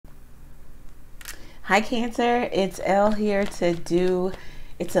Hi Cancer, it's Elle here to do,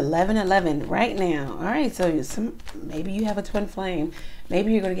 it's 11:11 right now. All right, so maybe you have a twin flame.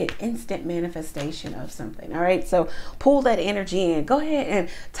 Maybe you're going to get instant manifestation of something. All right, so pull that energy in. Go ahead and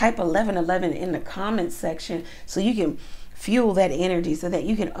type 11:11 in the comments section so you can fuel that energy so that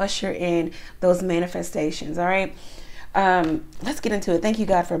you can usher in those manifestations. All right, let's get into it. Thank you,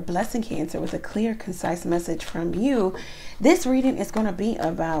 God, for blessing Cancer with a clear, concise message from you. This reading is going to be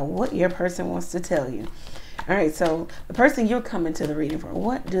about what your person wants to tell you. All right, so the person you're coming to the reading for,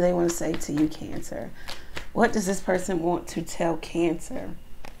 what do they want to say to you, Cancer? What does this person want to tell Cancer?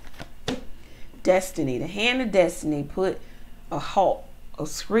 Destiny. The hand of destiny put a halt, a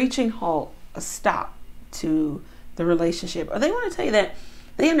screeching halt, a stop to the relationship. Or they want to tell you that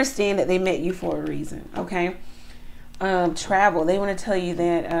they understand that they met you for a reason, okay? Travel. They want to tell you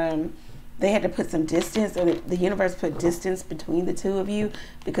that they had to put some distance, or the universe put distance between the two of you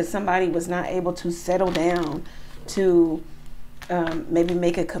because somebody was not able to settle down to maybe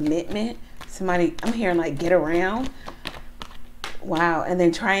make a commitment. Somebody, I'm hearing like get around. Wow. And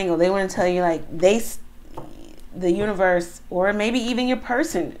then triangle. They want to tell you like the universe, or maybe even your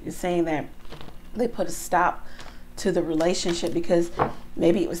person is saying that they put a stop to the relationship because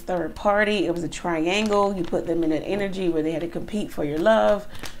maybe it was third party, it was a triangle, you put them in an energy where they had to compete for your love,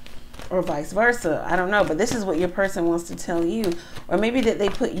 or vice versa. I don't know, but this is what your person wants to tell you. Or maybe that they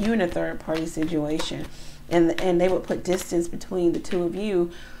put you in a third party situation and they would put distance between the two of you,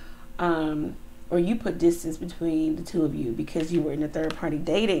 or you put distance between the two of you because you were in a third party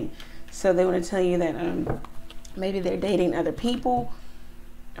dating. So they want to tell you that maybe they're dating other people,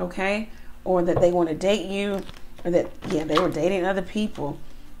 okay, or that they want to date you, or that, yeah, they were dating other people.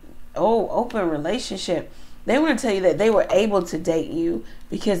 Oh, open relationship. They want to tell you that they were able to date you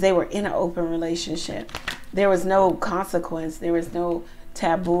because they were in an open relationship. There was no consequence. There was no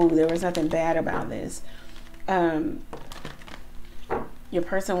taboo. There was nothing bad about this. Your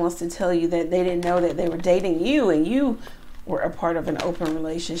person wants to tell you that they didn't know that they were dating you and you were a part of an open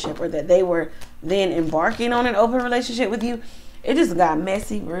relationship, or that they were then embarking on an open relationship with you. It just got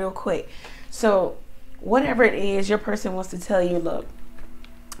messy real quick. So whatever it is, your person wants to tell you, look,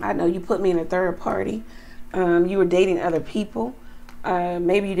 I know you put me in a third party. You were dating other people.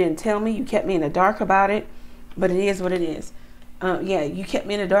 Maybe you didn't tell me. You kept me in the dark about it. But it is what it is. Yeah, you kept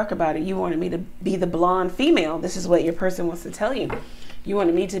me in the dark about it. You wanted me to be the blonde female. This is what your person wants to tell you. You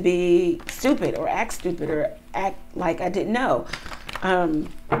wanted me to be stupid or act like I didn't know.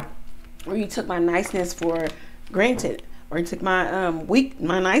 Or you took my niceness for granted. Or you took my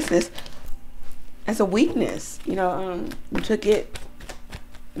my niceness as a weakness. You know, you took it.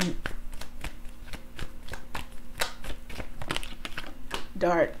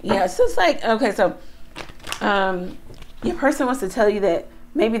 Dark. Yeah, so it's like, okay, so your person wants to tell you that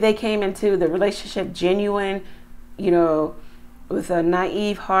maybe they came into the relationship genuine, you know, with a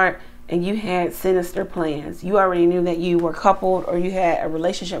naive heart, and you had sinister plans. You already knew that you were coupled, or you had a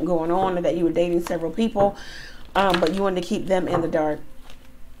relationship going on, or that you were dating several people, but you wanted to keep them in the dark.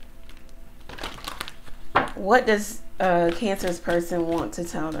 What does Cancer's person want to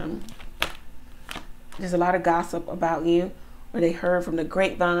tell them? There's a lot of gossip about you, or they heard from the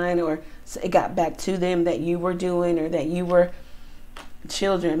grapevine, or it got back to them that you were doing, or that you were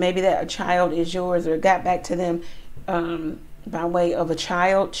children. Maybe that a child is yours, or it got back to them by way of a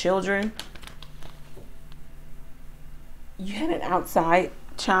child, children. You had an outside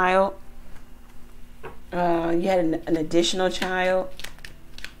child. You had an additional child.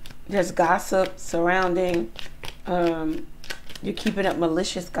 There's gossip surrounding, you're keeping up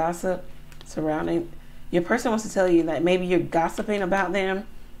malicious gossip surrounding. Your person wants to tell you that maybe you're gossiping about them.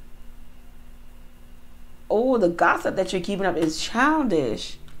 Oh, the gossip that you're keeping up is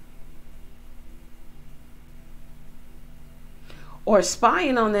childish. Or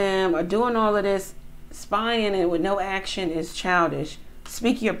spying on them, or doing all of this spying and with no action is childish.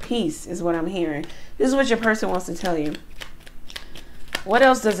 Speak your peace is what I'm hearing. This is what your person wants to tell you. What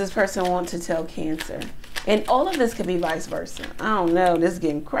else does this person want to tell Cancer? And all of this could be vice versa. I don't know. This is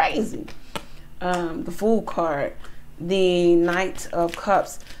getting crazy. The Fool card, the Knight of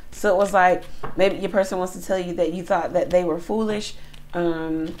Cups. So it was like maybe your person wants to tell you that you thought that they were foolish.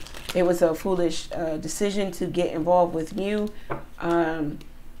 It was a foolish decision to get involved with you.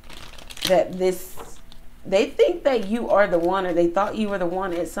 They think that you are the one, or they thought you were the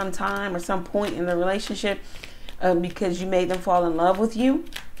one at some time or some point in the relationship, because you made them fall in love with you,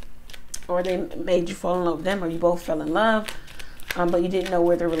 or they made you fall in love with them, or you both fell in love, but you didn't know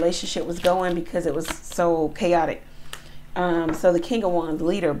where the relationship was going because it was so chaotic. So the King of Wands,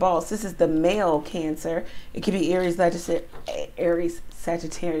 leader, boss. This is the male Cancer. It could be Aries,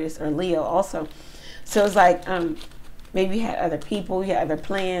 Sagittarius, or Leo also. So it's like maybe you had other people, you had other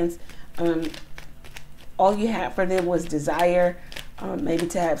plans. All you had for them was desire, maybe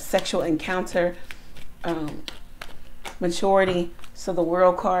to have sexual encounter, maturity. So the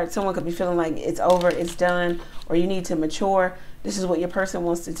World card, someone could be feeling like it's over, it's done, or you need to mature. This is what your person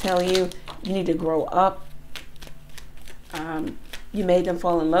wants to tell you. You need to grow up. You made them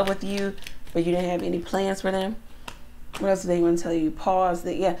fall in love with you, but you didn't have any plans for them. What else do they want to tell you? Pause.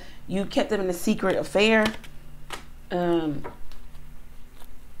 That, yeah, you kept them in a secret affair. You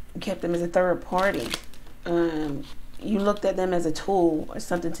kept them as a third party. You looked at them as a tool or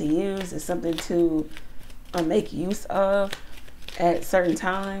something to use, as something to make use of at certain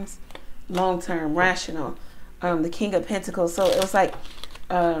times. Long-term, rational. The King of Pentacles. So it was like,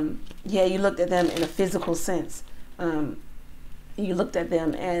 yeah, you looked at them in a physical sense. You looked at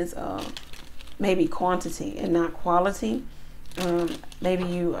them as maybe quantity and not quality. Maybe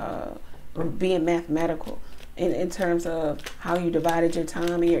you were being mathematical in terms of how you divided your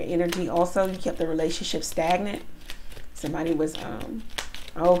time and your energy. Also, you kept the relationship stagnant. Somebody was,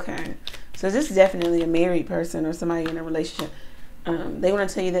 okay. So this is definitely a married person or somebody in a relationship. They want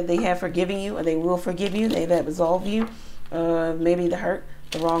to tell you that they have forgiven you, or they will forgive you. They've absolved you. Maybe the hurt,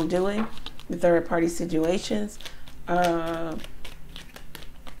 the wrongdoing, the third party situations. But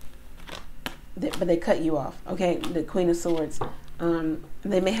they cut you off. Okay, the Queen of Swords.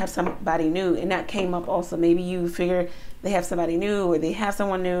 They may have somebody new, and that came up also. Maybe you figure they have somebody new, or they have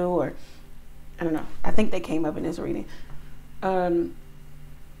someone new, or I don't know. I think they came up in this reading.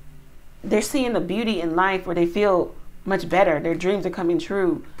 They're seeing the beauty in life where they feel much better. Their dreams are coming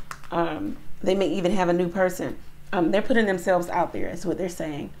true. They may even have a new person. They're putting themselves out there. Is what they're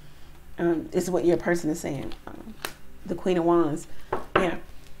saying. Is what your person is saying. The Queen of Wands. Yeah.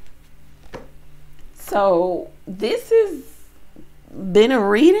 So this has been a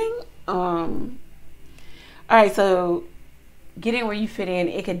reading. All right. So getting where you fit in.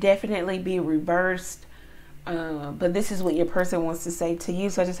 It could definitely be reversed. But this is what your person wants to say to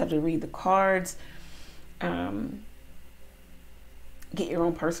you. So I just have to read the cards. Get your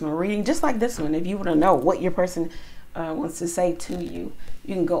own personal reading, just like this one. If you want to know what your person wants to say to you,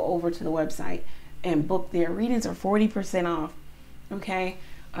 you can go over to the website and book their readings are 40% off. Okay,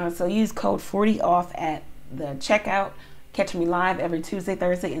 so use code 40OFF at the checkout. Catch me live every Tuesday,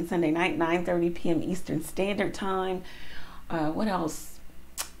 Thursday, and Sunday night, 9:30 p.m. Eastern Standard Time. What else?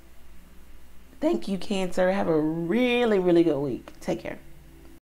 Thank you, Cancer. Have a really, really good week. Take care.